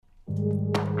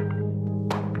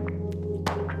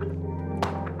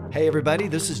Hey everybody,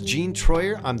 this is Gene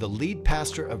Troyer. I'm the lead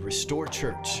pastor of Restore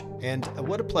Church, and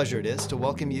what a pleasure it is to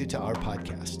welcome you to our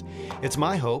podcast. It's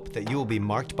my hope that you will be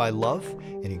marked by love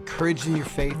and encouraged in your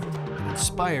faith and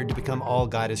inspired to become all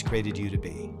God has created you to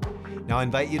be. Now I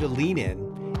invite you to lean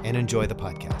in and enjoy the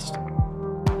podcast.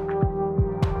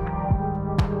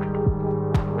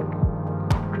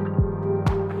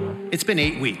 It's been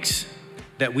 8 weeks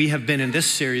that we have been in this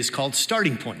series called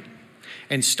Starting Point.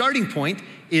 And Starting Point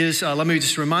is, let me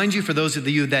just remind you, for those of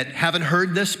you that haven't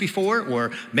heard this before,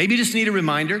 or maybe just need a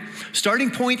reminder, Starting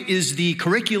Point is the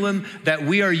curriculum that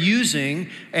we are using,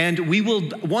 and we will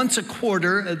once a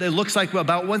quarter, it looks like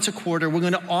about once a quarter, we're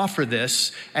going to offer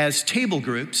this as table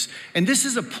groups. And this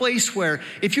is a place where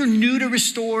if you're new to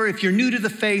Restore, if you're new to the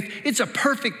faith, it's a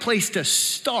perfect place to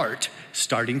start.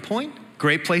 Starting Point,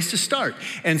 great place to start.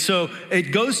 And so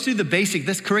it goes through the basic,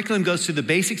 this curriculum goes through the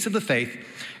basics of the faith.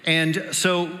 And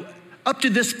so up to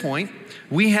this point,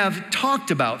 we have talked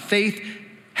about faith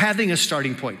having a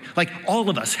starting point. Like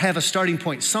all of us have a starting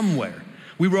point somewhere.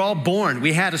 We were all born,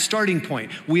 we had a starting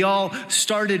point. We all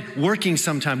started working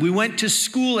sometime. We went to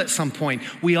school at some point.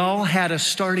 We all had a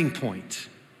starting point.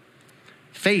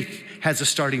 Faith has a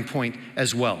starting point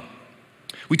as well.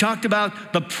 We talked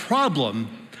about the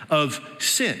problem of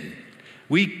sin.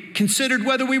 We considered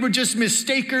whether we were just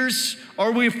mistakers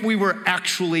or if we were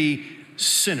actually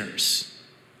sinners.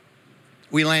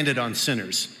 We landed on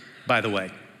sinners, by the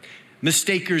way.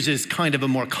 Mistakers is kind of a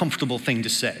more comfortable thing to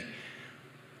say.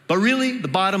 But really, the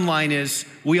bottom line is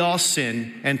we all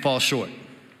sin and fall short.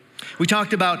 We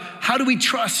talked about how do we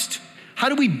trust? How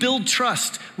do we build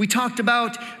trust? We talked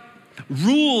about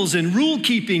rules and rule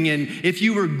keeping, and if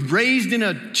you were raised in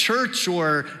a church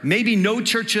or maybe no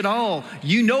church at all,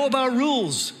 you know about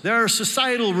rules. There are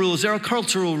societal rules, there are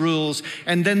cultural rules,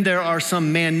 and then there are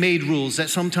some man-made rules that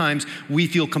sometimes we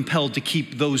feel compelled to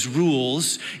keep those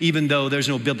rules even though there's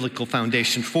no biblical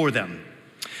foundation for them.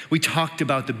 We talked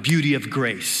about the beauty of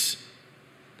grace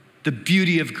that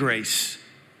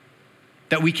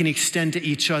we can extend to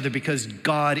each other because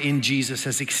God in Jesus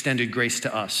has extended grace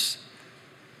to us.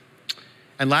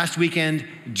 And last weekend,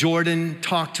 Jordan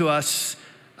talked to us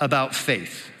about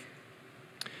faith.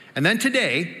 And then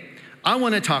today, I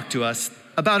want to talk to us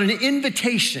about an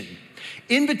invitation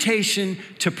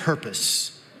to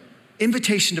purpose.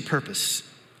 Invitation to purpose.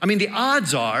 I mean, the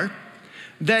odds are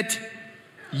that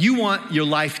you want your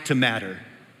life to matter.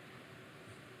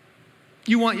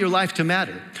 You want your life to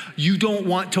matter. You don't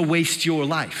want to waste your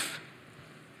life.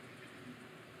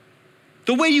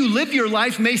 The way you live your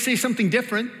life may say something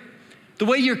different. The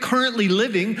way you're currently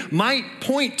living might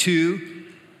point to,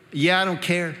 I don't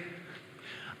care.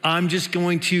 I'm just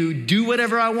going to do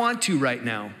whatever I want to right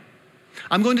now.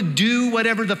 I'm going to do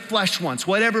whatever the flesh wants,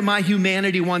 whatever my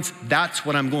humanity wants, that's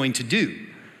what I'm going to do.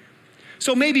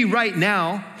 So maybe right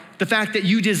now, the fact that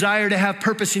you desire to have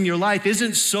purpose in your life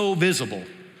isn't so visible.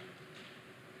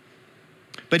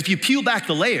 But if you peel back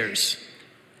the layers,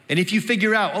 and if you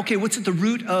figure out, okay, what's at the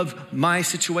root of my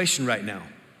situation right now?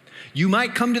 You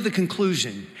might come to the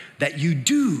conclusion that you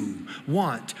do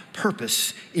want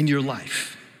purpose in your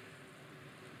life.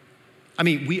 I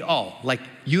mean, we all, like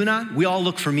you and I, we all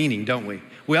look for meaning, don't we?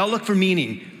 We all look for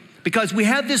meaning because we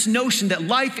have this notion that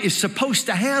life is supposed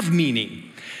to have meaning.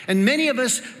 And many of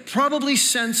us probably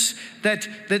sense that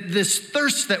this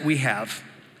thirst that we have,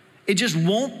 it just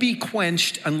won't be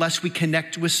quenched unless we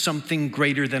connect with something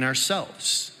greater than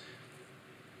ourselves.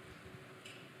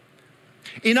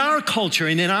 In our culture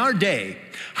and in our day,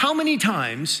 how many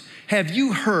times have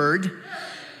you heard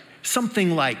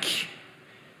something like,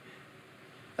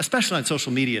 especially on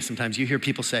social media, sometimes you hear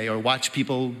people say or watch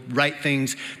people write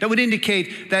things that would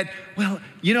indicate that, well,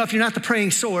 if you're not the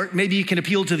praying sort, maybe you can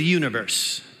appeal to the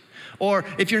universe. Or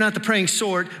if you're not the praying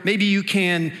sort, maybe you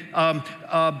can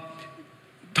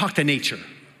talk to nature.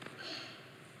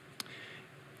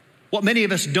 What many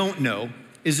of us don't know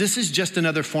is this is just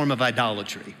another form of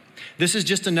idolatry. This is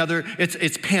just another,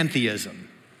 it's pantheism.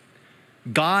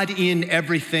 God in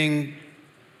everything,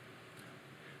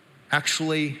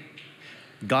 actually,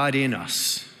 God in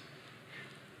us.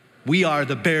 We are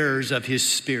the bearers of his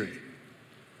spirit.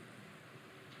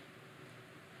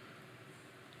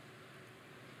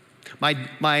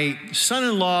 My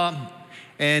son-in-law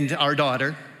and our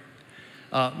daughter,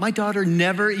 my daughter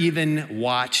never even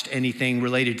watched anything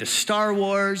related to Star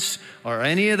Wars or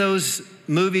any of those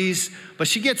movies, but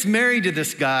she gets married to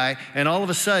this guy, and all of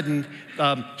a sudden,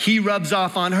 he rubs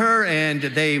off on her, and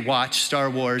they watch Star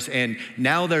Wars, and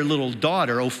now their little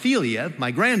daughter, Ophelia,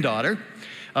 my granddaughter,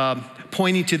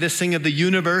 pointing to this thing of the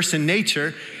universe and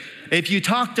nature, if you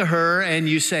talk to her and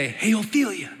you say, "Hey,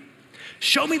 Ophelia,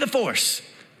 show me the Force,"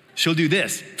 She'll do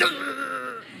this.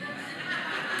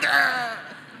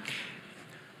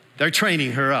 They're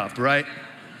training her up, right?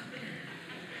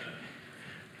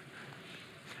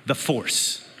 The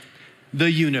force,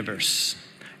 the universe,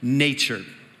 nature.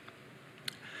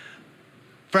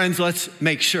 Friends, let's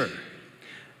make sure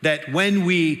that when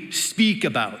we speak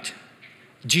about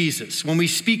Jesus, when we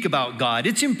speak about God,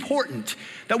 it's important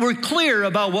that we're clear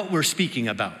about what we're speaking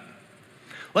about.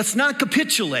 Let's not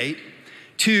capitulate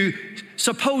to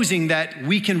supposing that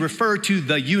we can refer to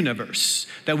the universe,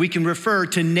 that we can refer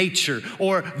to nature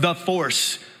or the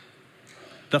force.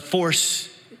 The force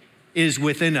is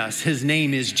within us. His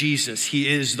name is Jesus. He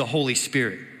is the Holy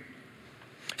Spirit.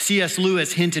 C.S.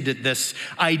 Lewis hinted at this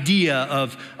idea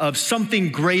of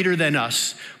something greater than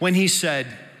us when he said,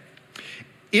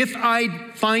 if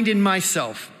I find in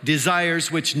myself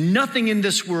desires which nothing in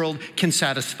this world can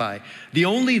satisfy, the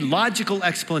only logical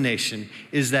explanation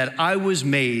is that I was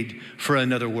made for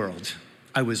another world.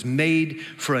 I was made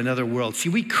for another world. See,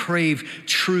 we crave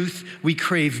truth, we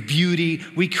crave beauty,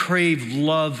 we crave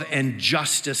love and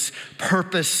justice,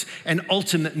 purpose and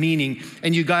ultimate meaning.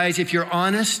 And you guys, if you're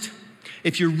honest,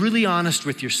 if you're really honest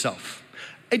with yourself,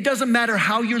 it doesn't matter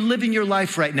how you're living your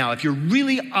life right now. If you're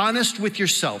really honest with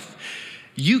yourself,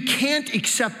 you can't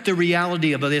accept the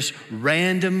reality of this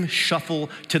random shuffle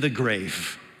to the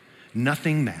grave.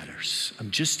 Nothing matters.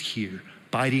 I'm just here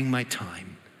biding my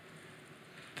time.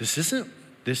 This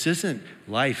isn't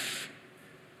life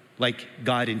like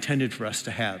God intended for us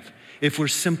to have if we're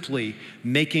simply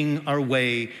making our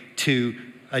way to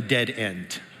a dead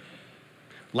end.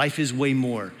 Life is way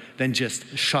more than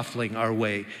just shuffling our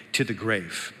way to the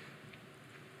grave.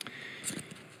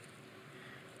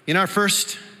 In our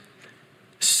first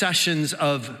sessions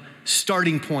of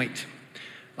Starting Point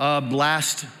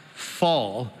last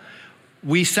fall,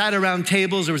 we sat around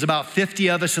tables. There was about 50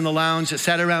 of us in the lounge that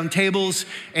sat around tables,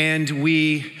 and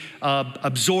we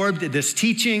absorbed this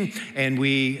teaching, and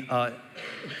we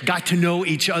got to know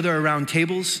each other around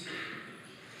tables.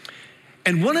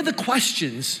 And one of the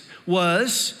questions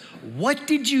was, what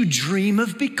did you dream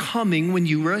of becoming when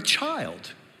you were a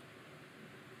child?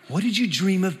 What did you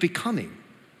dream of becoming?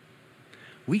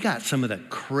 We got some of the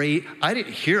I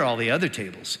didn't hear all the other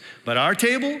tables, but our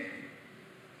table,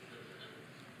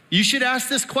 you should ask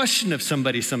this question of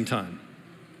somebody sometime.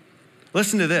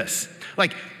 Listen to this.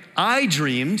 Like, I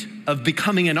dreamed of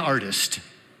becoming an artist.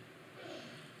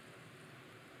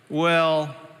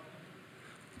 Well,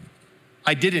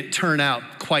 I didn't turn out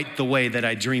quite the way that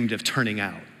I dreamed of turning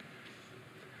out.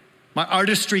 My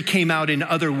artistry came out in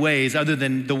other ways other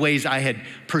than the ways I had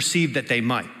perceived that they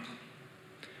might.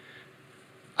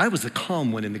 I was the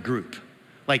calm one in the group.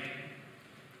 Like,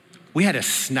 we had a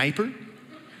sniper,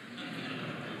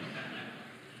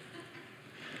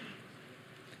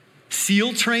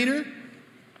 SEAL trainer.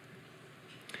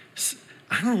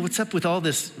 I don't know what's up with all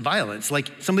this violence.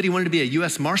 Like, somebody wanted to be a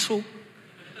U.S. Marshal,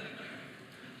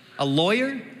 a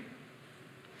lawyer,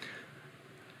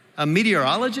 a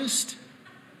meteorologist,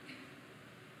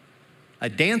 a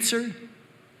dancer,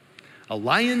 a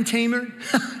lion tamer,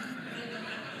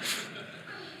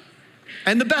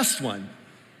 and the best one,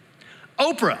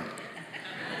 Oprah.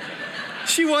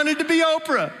 She wanted to be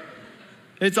Oprah.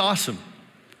 It's awesome.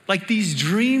 Like these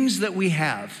dreams that we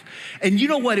have. And you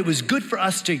know what? It was good for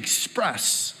us to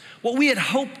express what we had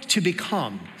hoped to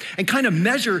become and kind of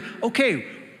measure, okay,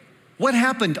 what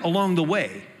happened along the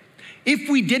way? If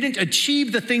we didn't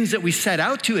achieve the things that we set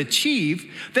out to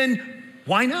achieve, then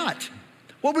why not?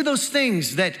 What were those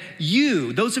things that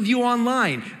those of you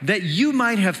online, that you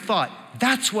might have thought,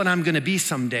 that's what I'm gonna be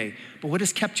someday, but what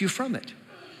has kept you from it?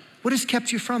 What has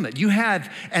kept you from it? You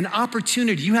have an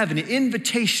opportunity, you have an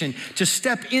invitation to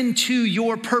step into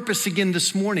your purpose again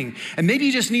this morning. And maybe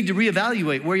you just need to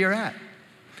reevaluate where you're at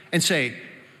and say,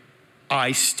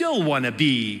 I still wanna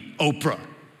be Oprah.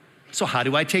 So how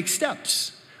do I take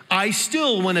steps? I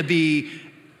still wanna be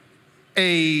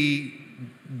a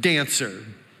dancer,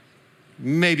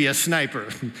 maybe a sniper.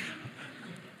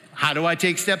 How do I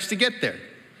take steps to get there?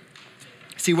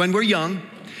 See, when we're young,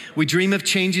 we dream of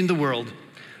changing the world.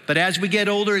 But as we get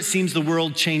older, it seems the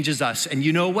world changes us. And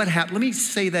you know what happened? Let me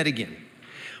say that again.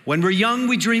 When we're young,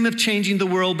 we dream of changing the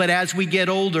world, but as we get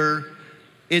older,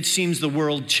 it seems the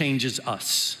world changes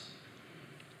us.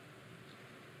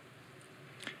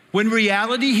 When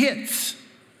reality hits,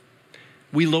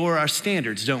 we lower our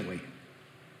standards, don't we?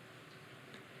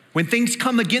 When things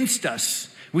come against us,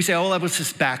 we say, oh, let's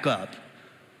just back up.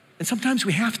 And sometimes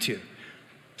we have to.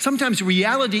 Sometimes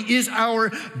reality is our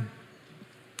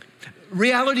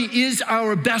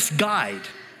best guide.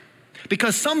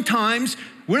 Because sometimes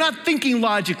we're not thinking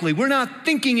logically. We're not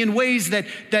thinking in ways that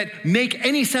make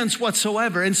any sense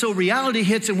whatsoever. And so reality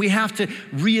hits and we have to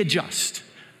readjust.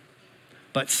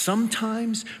 But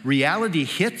sometimes reality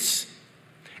hits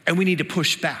and we need to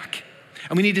push back.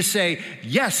 And we need to say,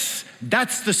 yes,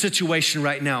 that's the situation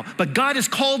right now. But God has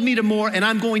called me to more, and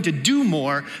I'm going to do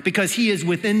more because He is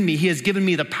within me. He has given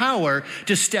me the power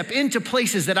to step into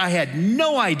places that I had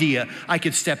no idea I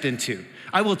could step into.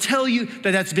 I will tell you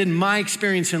that that's been my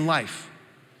experience in life.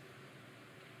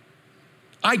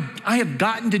 I have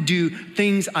gotten to do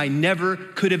things I never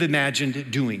could have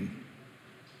imagined doing.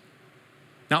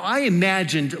 Now, I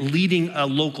imagined leading a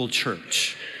local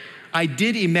church. I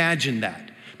did imagine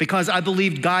that, because I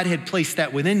believed God had placed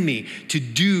that within me to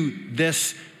do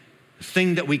this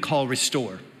thing that we call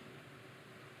Restore.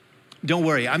 Don't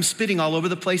worry, I'm spitting all over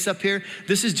the place up here.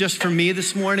 This is just for me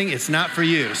this morning. It's not for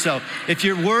you. So if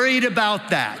you're worried about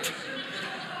that,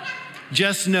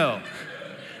 just know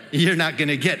you're not going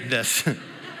to get this.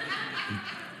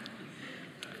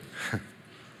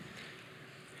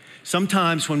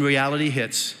 Sometimes when reality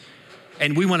hits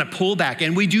and we want to pull back,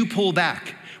 and we do pull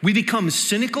back, we become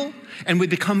cynical and we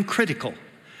become critical.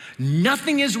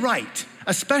 Nothing is right,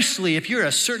 especially if you're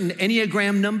a certain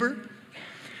Enneagram number.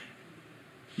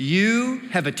 You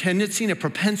have a tendency and a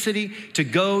propensity to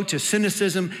go to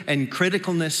cynicism and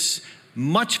criticalness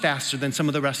much faster than some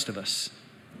of the rest of us.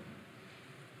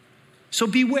 So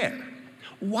beware.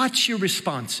 Watch your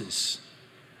responses.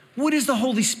 What is the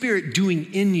Holy Spirit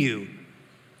doing in you?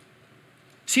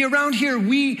 See, around here,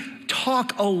 we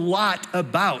talk a lot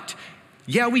about,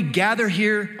 we gather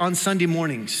here on Sunday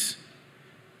mornings.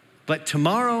 But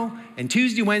tomorrow and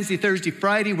Tuesday, Wednesday, Thursday,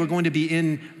 Friday, we're going to be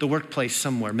in the workplace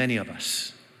somewhere, many of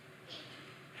us.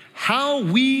 How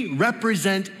we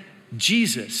represent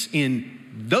Jesus in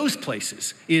those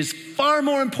places is far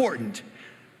more important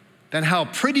than how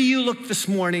pretty you look this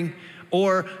morning,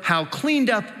 or how cleaned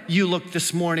up you look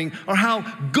this morning, or how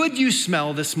good you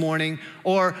smell this morning,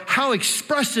 or how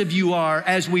expressive you are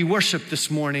as we worship this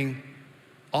morning.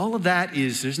 All of that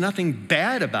there's nothing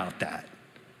bad about that.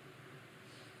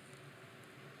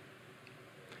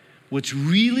 What's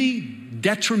really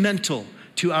detrimental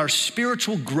to our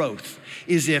spiritual growth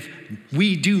is if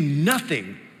we do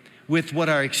nothing with what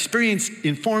our experience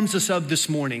informs us of this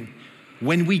morning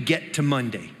when we get to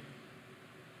Monday.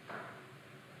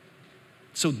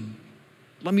 So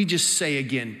let me just say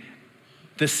again,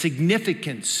 the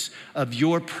significance of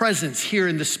your presence here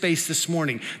in the space this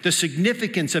morning, the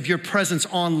significance of your presence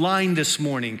online this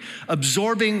morning,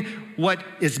 absorbing what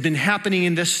has been happening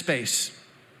in this space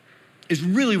is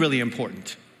really, really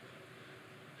important.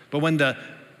 But when the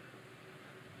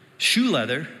shoe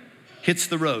leather hits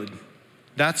the road,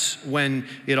 that's when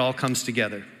it all comes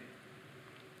together.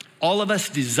 All of us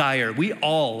desire,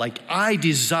 I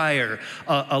desire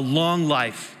a long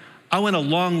life. I want a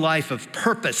long life of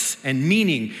purpose and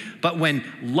meaning. But when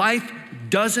life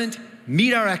doesn't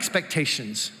meet our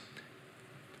expectations,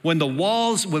 when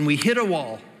we hit a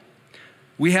wall,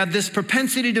 we have this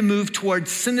propensity to move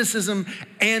towards cynicism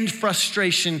and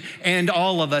frustration, and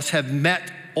all of us have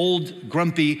met old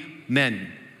grumpy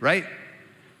men, right?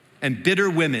 And bitter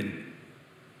women.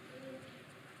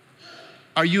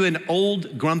 Are you an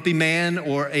old grumpy man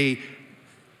or a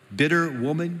bitter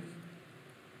woman?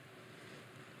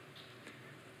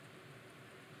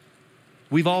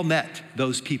 We've all met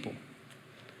those people.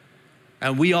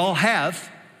 And we all have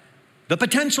the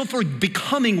potential for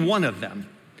becoming one of them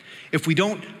if we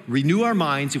don't renew our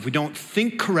minds, if we don't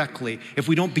think correctly, if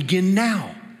we don't begin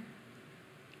now.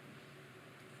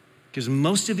 Because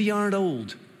most of you aren't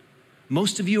old.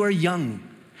 Most of you are young.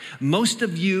 Most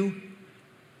of you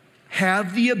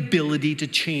have the ability to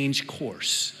change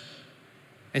course.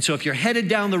 And so if you're headed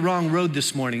down the wrong road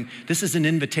this morning, this is an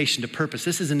invitation to purpose.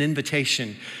 This is an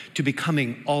invitation to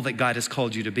becoming all that God has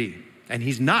called you to be. And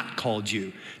He's not called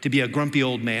you to be a grumpy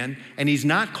old man, and He's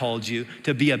not called you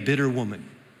to be a bitter woman.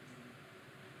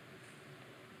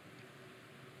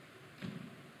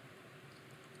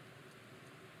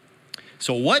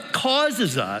 So what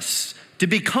causes us to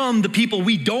become the people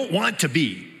we don't want to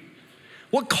be?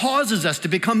 What causes us to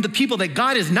become the people that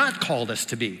God has not called us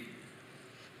to be?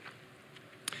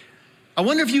 I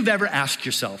wonder if you've ever asked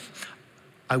yourself,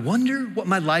 I wonder what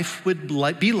my life would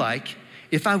be like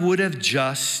if I would have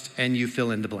just, and you fill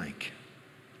in the blank.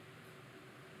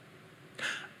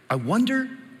 I wonder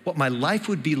what my life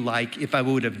would be like if I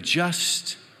would have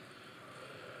just,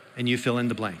 and you fill in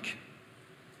the blank.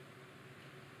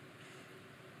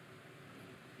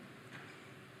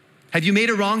 Have you made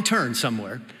a wrong turn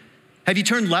somewhere? Have you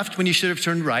turned left when you should have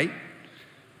turned right?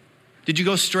 Did you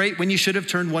go straight when you should have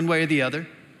turned one way or the other?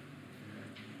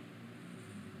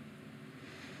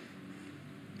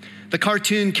 The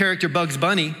cartoon character Bugs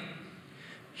Bunny,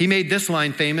 he made this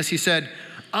line famous. He said,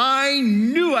 "I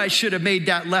knew I should have made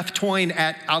that left turn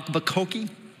at Albuquerque." Do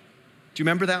you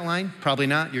remember that line? Probably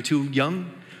not, you're too young.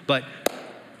 But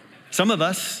some of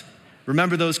us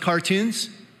remember those cartoons.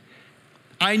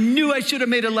 I knew I should have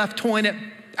made a left turn at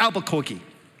Albuquerque.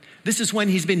 This is when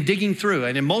he's been digging through,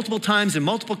 and in multiple times, in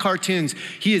multiple cartoons,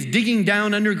 he is digging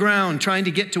down underground, trying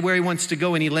to get to where he wants to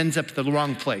go, and he ends up at the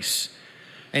wrong place.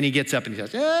 And he gets up and he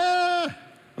says,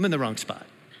 I'm in the wrong spot.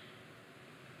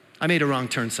 I made a wrong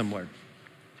turn somewhere.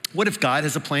 What if God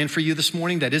has a plan for you this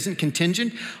morning that isn't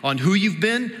contingent on who you've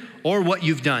been or what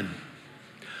you've done?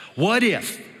 What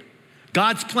if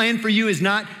God's plan for you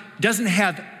doesn't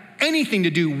have anything to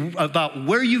do about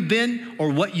where you've been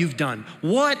or what you've done?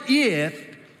 What if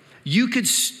you could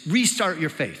restart your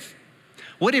faith?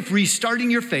 What if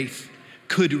restarting your faith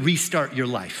could restart your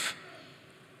life?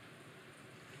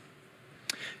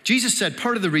 Jesus said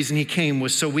part of the reason he came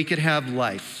was so we could have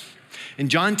life. In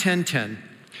John 10:10,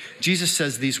 Jesus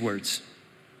says these words,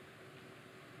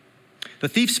 "The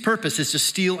thief's purpose is to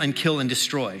steal and kill and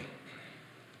destroy."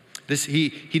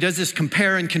 He does this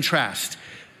compare and contrast.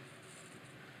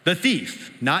 The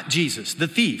thief, not Jesus, the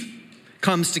thief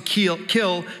comes to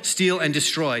kill, steal, and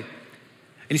destroy. And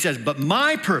he says, but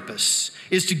my purpose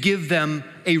is to give them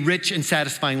a rich and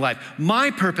satisfying life.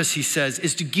 My purpose, he says,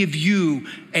 is to give you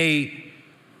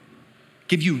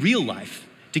real life,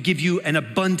 to give you an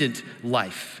abundant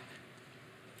life.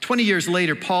 20 years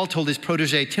later, Paul told his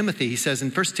protege Timothy, he says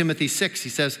in 1 Timothy 6, he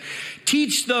says,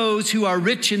 teach those who are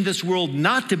rich in this world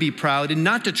not to be proud and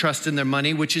not to trust in their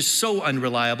money, which is so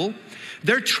unreliable.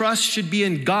 Their trust should be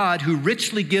in God, who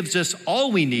richly gives us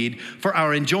all we need for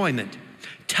our enjoyment.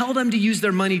 Tell them to use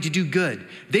their money to do good.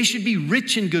 They should be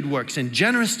rich in good works and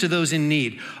generous to those in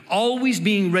need, always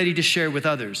being ready to share with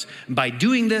others. By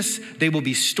doing this, they will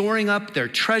be storing up their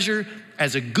treasure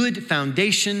as a good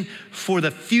foundation for the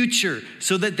future,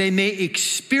 so that they may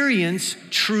experience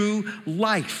true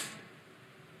life.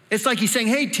 It's like he's saying,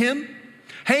 hey,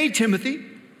 Timothy,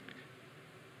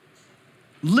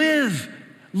 live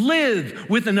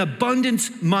with an abundance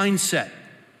mindset.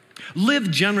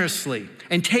 Live generously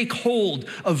and take hold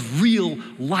of real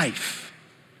life.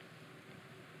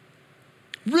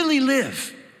 Really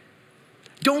live.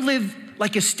 Don't live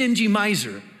like a stingy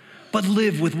miser, but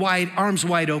live with arms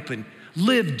wide open.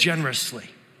 Live generously.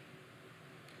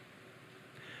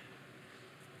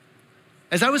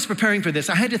 As I was preparing for this,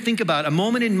 I had to think about a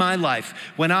moment in my life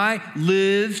when I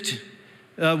lived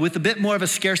with a bit more of a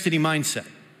scarcity mindset.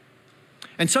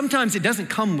 And sometimes it doesn't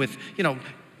come with,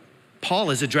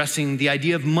 Paul is addressing the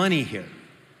idea of money here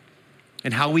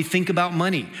and how we think about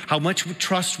money, how much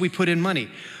trust we put in money.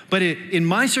 But in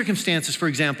my circumstances, for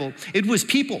example, it was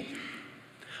people.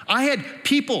 I had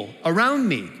people around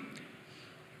me.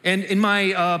 And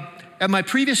at my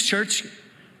previous church,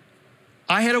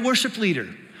 I had a worship leader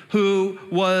who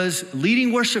was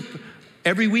leading worship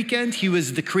every weekend. He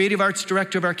was the creative arts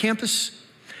director of our campus.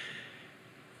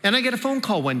 And I get a phone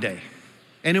call one day,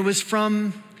 and it was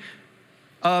from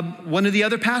one of the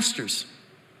other pastors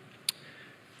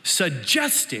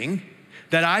suggesting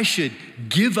that I should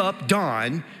give up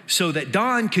Don so that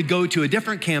Don could go to a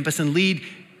different campus and lead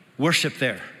worship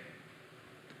there.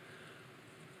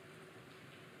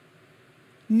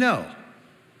 No.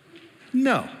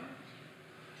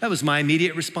 That was my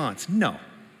immediate response. No,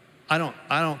 I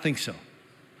don't think so.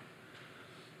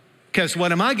 Because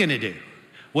what am I gonna do?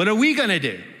 What are we gonna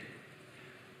do?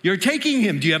 You're taking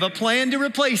him. Do you have a plan to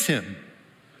replace him?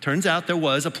 Turns out there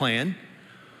was a plan.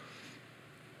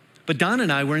 But Don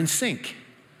and I were in sync.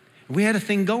 We had a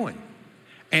thing going.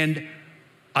 And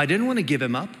I didn't want to give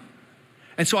him up.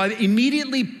 And so I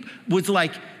immediately was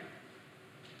like,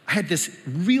 I had this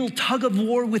real tug of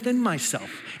war within myself.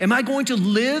 Am I going to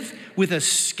live with a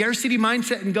scarcity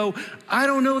mindset and go, I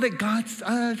don't know that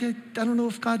I don't know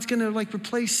if God's gonna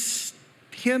replace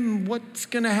him. What's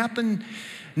gonna happen?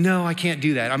 No, I can't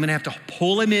do that. I'm gonna have to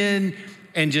pull him in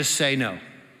and just say no.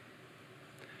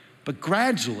 But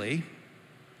gradually,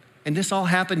 and this all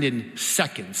happened in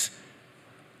seconds,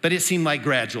 but it seemed like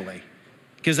gradually,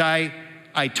 because I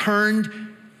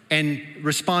turned and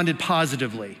responded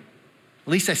positively. At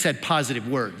least I said positive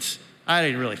words. I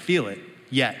didn't really feel it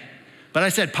yet, but I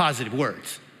said positive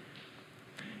words.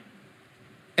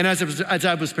 And as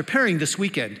I was preparing this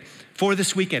weekend,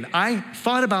 I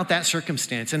thought about that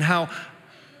circumstance and how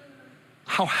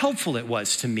helpful it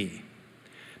was to me.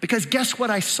 Because guess what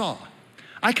I saw?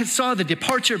 I saw the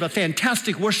departure of a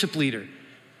fantastic worship leader.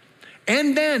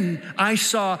 And then I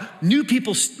saw new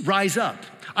people rise up.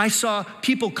 I saw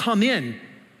people come in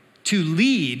to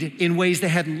lead in ways they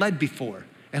hadn't led before.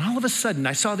 And all of a sudden,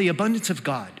 I saw the abundance of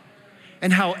God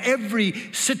and how every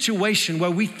situation where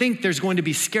we think there's going to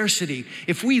be scarcity,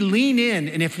 if we lean in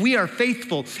and if we are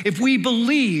faithful, if we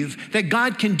believe that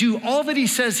God can do all that he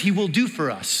says he will do for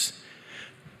us,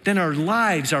 then our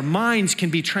lives, our minds can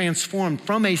be transformed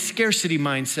from a scarcity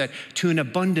mindset to an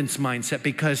abundance mindset,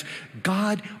 because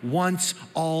God wants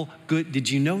all good. Did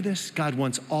you know this? God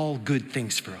wants all good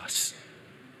things for us.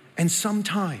 And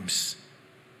sometimes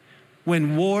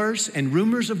when wars and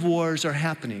rumors of wars are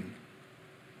happening,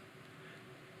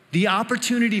 the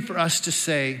opportunity for us to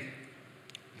say,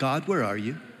 God, where are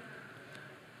you?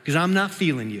 Because I'm not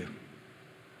feeling you.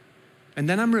 And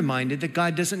then I'm reminded that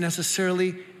God doesn't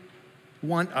necessarily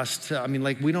want us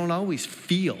to, we don't always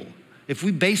feel. If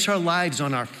we base our lives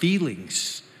on our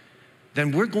feelings,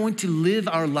 then we're going to live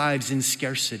our lives in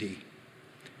scarcity.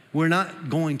 We're not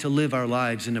going to live our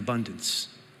lives in abundance.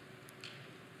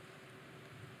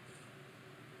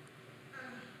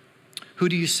 Who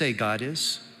do you say God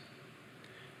is?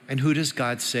 And who does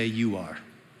God say you are?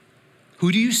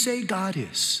 Who do you say God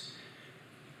is?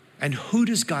 And who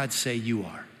does God say you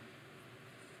are?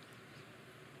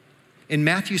 In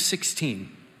Matthew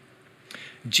 16,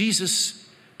 Jesus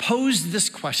posed this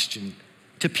question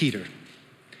to Peter.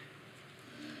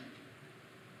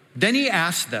 Then he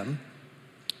asked them,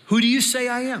 who do you say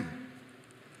I am?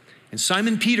 And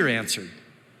Simon Peter answered.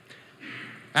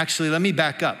 Actually, let me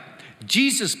back up.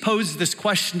 Jesus posed this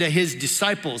question to his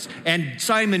disciples, and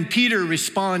Simon Peter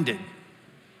responded.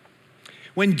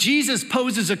 When Jesus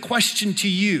poses a question to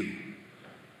you,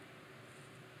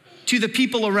 to the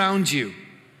people around you,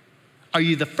 are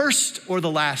you the first or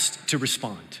the last to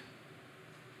respond?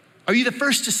 Are you the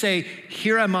first to say,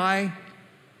 here am I?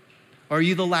 Or are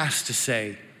you the last to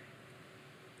say,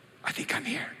 I think I'm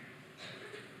here?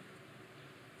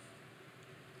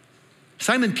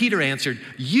 Simon Peter answered,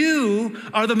 you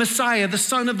are the Messiah, the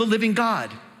Son of the living God.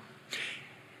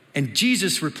 And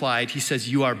Jesus replied, he says,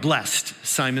 you are blessed,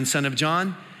 Simon, son of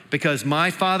John, because my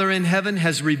Father in heaven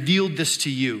has revealed this to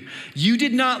you. You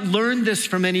did not learn this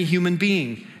from any human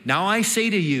being. Now I say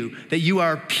to you that you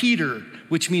are Peter,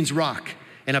 which means rock.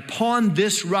 And upon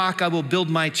this rock I will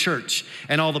build my church,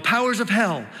 and all the powers of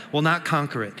hell will not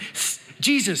conquer it.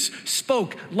 Jesus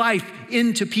spoke life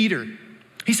into Peter.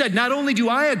 He said, not only do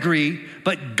I agree,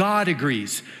 but God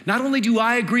agrees. Not only do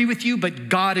I agree with you, but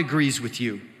God agrees with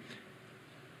you.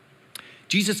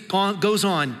 Jesus goes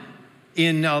on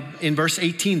in verse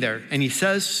 18 there, and he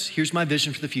says, here's my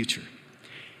vision for the future.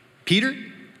 Peter,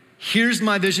 here's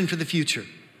my vision for the future.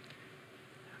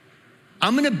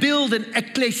 I'm gonna build an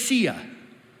ecclesia.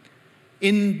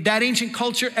 In that ancient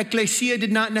culture, ecclesia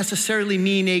did not necessarily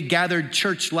mean a gathered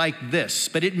church like this,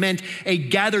 but it meant a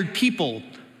gathered people.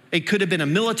 It could have been a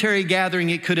military gathering,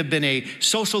 it could have been a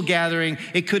social gathering,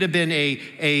 it could have been a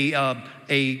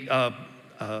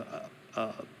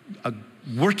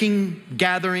working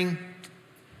gathering.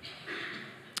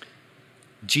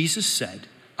 Jesus said,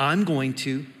 I'm going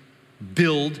to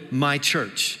build my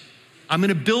church. I'm going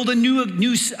to build a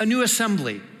new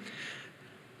assembly,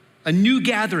 a new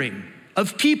gathering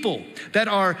of people that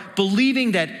are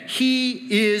believing that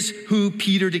he is who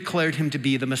Peter declared him to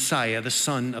be, the Messiah, the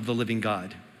Son of the living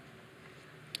God.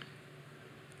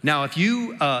 Now, if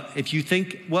you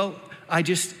think, well, I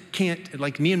just can't,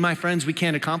 like me and my friends, we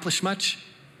can't accomplish much.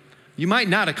 You might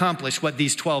not accomplish what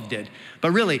these 12 did.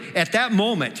 But really, at that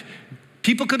moment,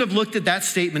 people could have looked at that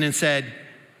statement and said,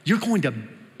 you're going to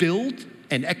build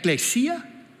an ecclesia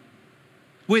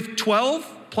with 12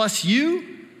 plus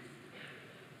you?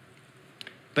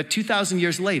 But 2,000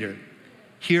 years later,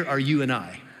 here are you and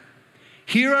I.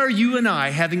 Here are you and I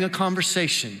having a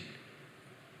conversation,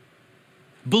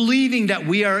 believing that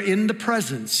we are in the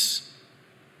presence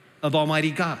of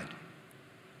Almighty God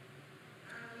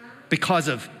because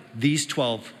of these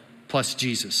 12 plus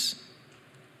Jesus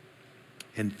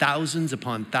and thousands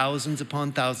upon thousands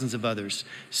upon thousands of others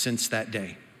since that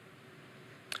day.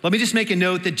 Let me just make a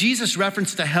note that Jesus'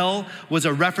 reference to hell was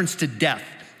a reference to death.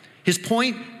 His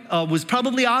point was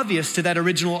probably obvious to that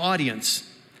original audience.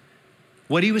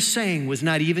 What he was saying was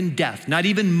not even death, not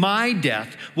even my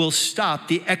death will stop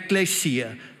the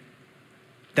ecclesia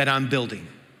that I'm building.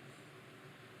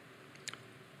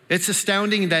 It's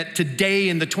astounding that today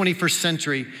in the 21st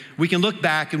century, we can look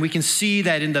back and we can see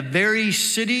that in the very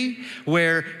city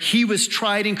where he was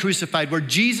tried and crucified, where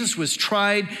Jesus was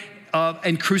tried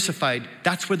and crucified,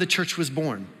 that's where the church was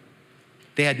born.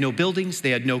 They had no buildings,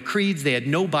 they had no creeds, they had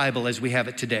no Bible as we have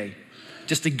it today.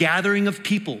 Just a gathering of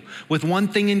people with one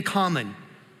thing in common.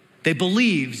 They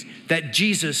believed that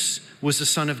Jesus was the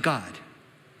Son of God.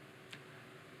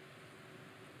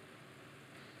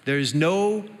 There is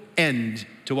no end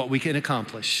to what we can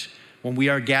accomplish when we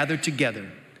are gathered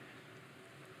together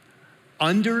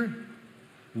under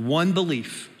one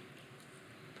belief,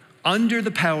 under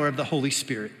the power of the Holy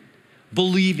Spirit,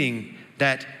 believing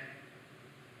that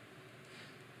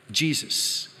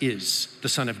Jesus is the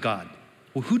Son of God.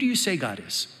 Well, who do you say God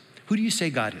is? Who do you say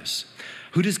God is?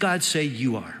 Who does God say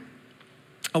you are?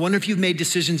 I wonder if you've made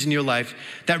decisions in your life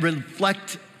that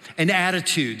reflect an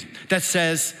attitude that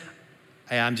says,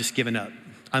 hey, I'm just giving up.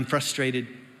 I'm frustrated.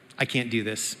 I can't do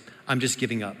this. I'm just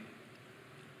giving up.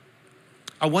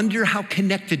 I wonder how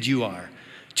connected you are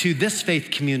to this faith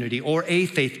community or a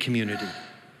faith community.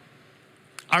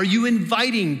 Are you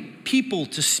inviting people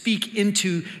to speak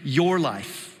into your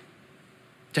life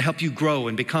to help you grow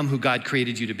and become who God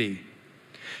created you to be?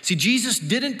 See, Jesus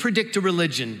didn't predict a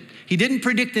religion. He didn't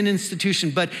predict an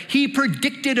institution, but he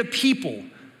predicted a people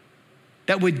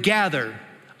that would gather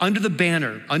under the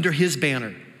banner, under his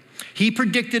banner. He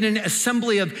predicted an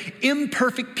assembly of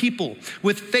imperfect people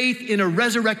with faith in a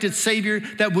resurrected Savior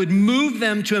that would move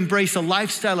them to embrace a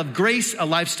lifestyle of grace, a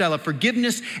lifestyle of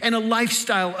forgiveness, and a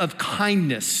lifestyle of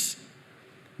kindness.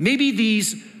 Maybe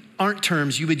these aren't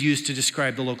terms you would use to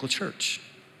describe the local church.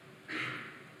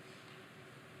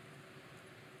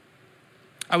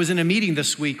 I was in a meeting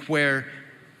this week where,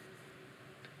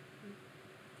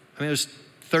 there was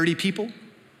 30 people,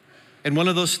 and one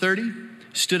of those 30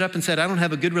 stood up and said, I don't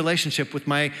have a good relationship with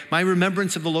my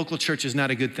remembrance of the local church is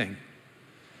not a good thing.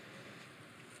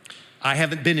 I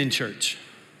haven't been in church.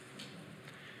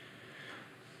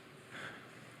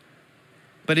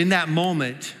 But in that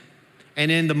moment, and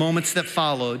in the moments that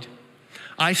followed,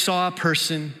 I saw a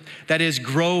person that is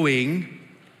growing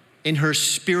in her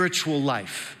spiritual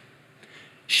life.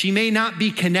 She may not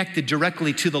be connected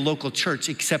directly to the local church,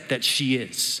 except that she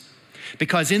is.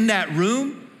 Because in that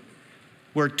room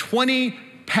were 20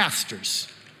 pastors.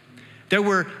 There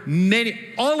were many,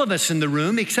 all of us in the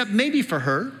room, except maybe for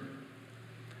her,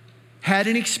 had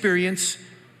an experience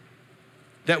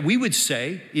that we would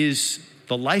say is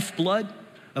the lifeblood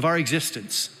of our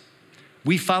existence.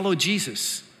 We follow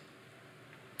Jesus.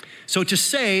 So to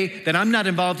say that I'm not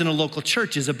involved in a local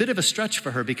church is a bit of a stretch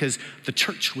for her because the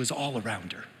church was all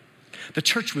around her. The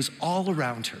church was all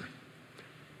around her.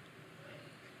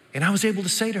 And I was able to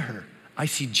say to her, I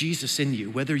see Jesus in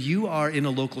you, whether you are in a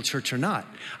local church or not.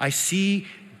 I see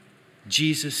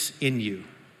Jesus in you.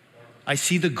 I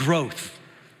see the growth.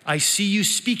 I see you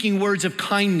speaking words of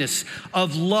kindness,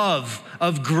 of love,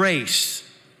 of grace.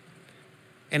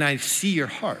 And I see your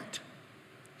heart.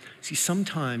 See,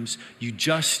 sometimes you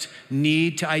just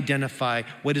need to identify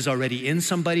what is already in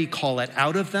somebody, call it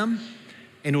out of them,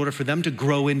 in order for them to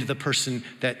grow into the person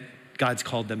that God's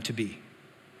called them to be.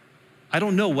 I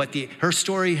don't know her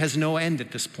story has no end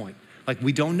at this point. Like,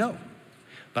 we don't know.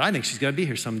 But I think she's gonna be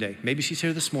here someday. Maybe she's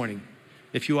here this morning.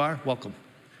 If you are, welcome.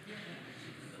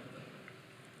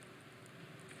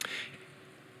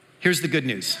 Here's the good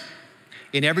news.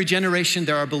 In every generation,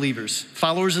 there are believers,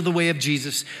 followers of the way of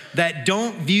Jesus, that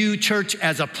don't view church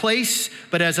as a place,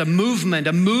 but as a movement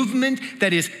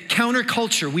that is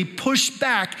counterculture. We push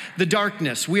back the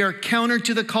darkness. We are counter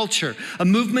to the culture, a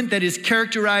movement that is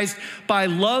characterized by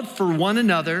love for one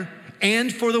another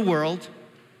and for the world,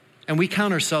 and we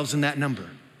count ourselves in that number.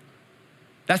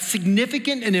 That's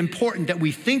significant and important that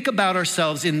we think about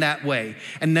ourselves in that way,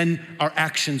 and then our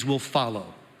actions will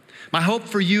follow. My hope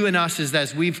for you and us is that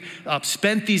as we've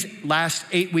spent these last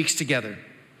 8 weeks together,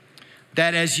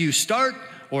 that as you start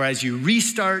or as you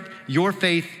restart your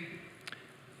faith,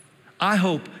 I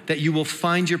hope that you will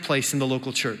find your place in the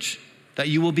local church, that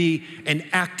you will be an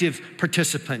active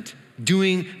participant,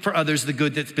 doing for others the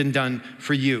good that's been done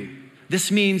for you. This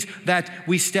means that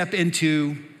we step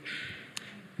into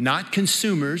not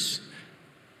consumers,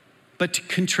 but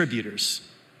contributors.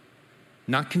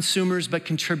 Not consumers, but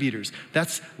contributors.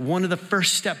 That's one of the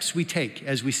first steps we take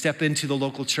as we step into the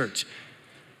local church,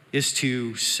 is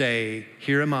to say,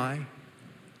 here am I.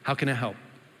 How can I help?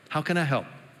 How can I help?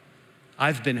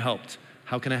 I've been helped.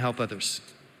 How can I help others?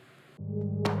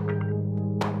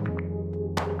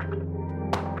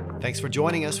 Thanks for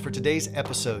joining us for today's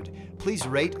episode. Please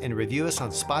rate and review us on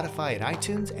Spotify and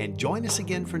iTunes, and join us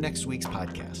again for next week's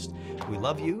podcast. We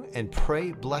love you and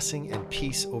pray blessing and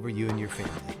peace over you and your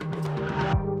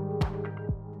family.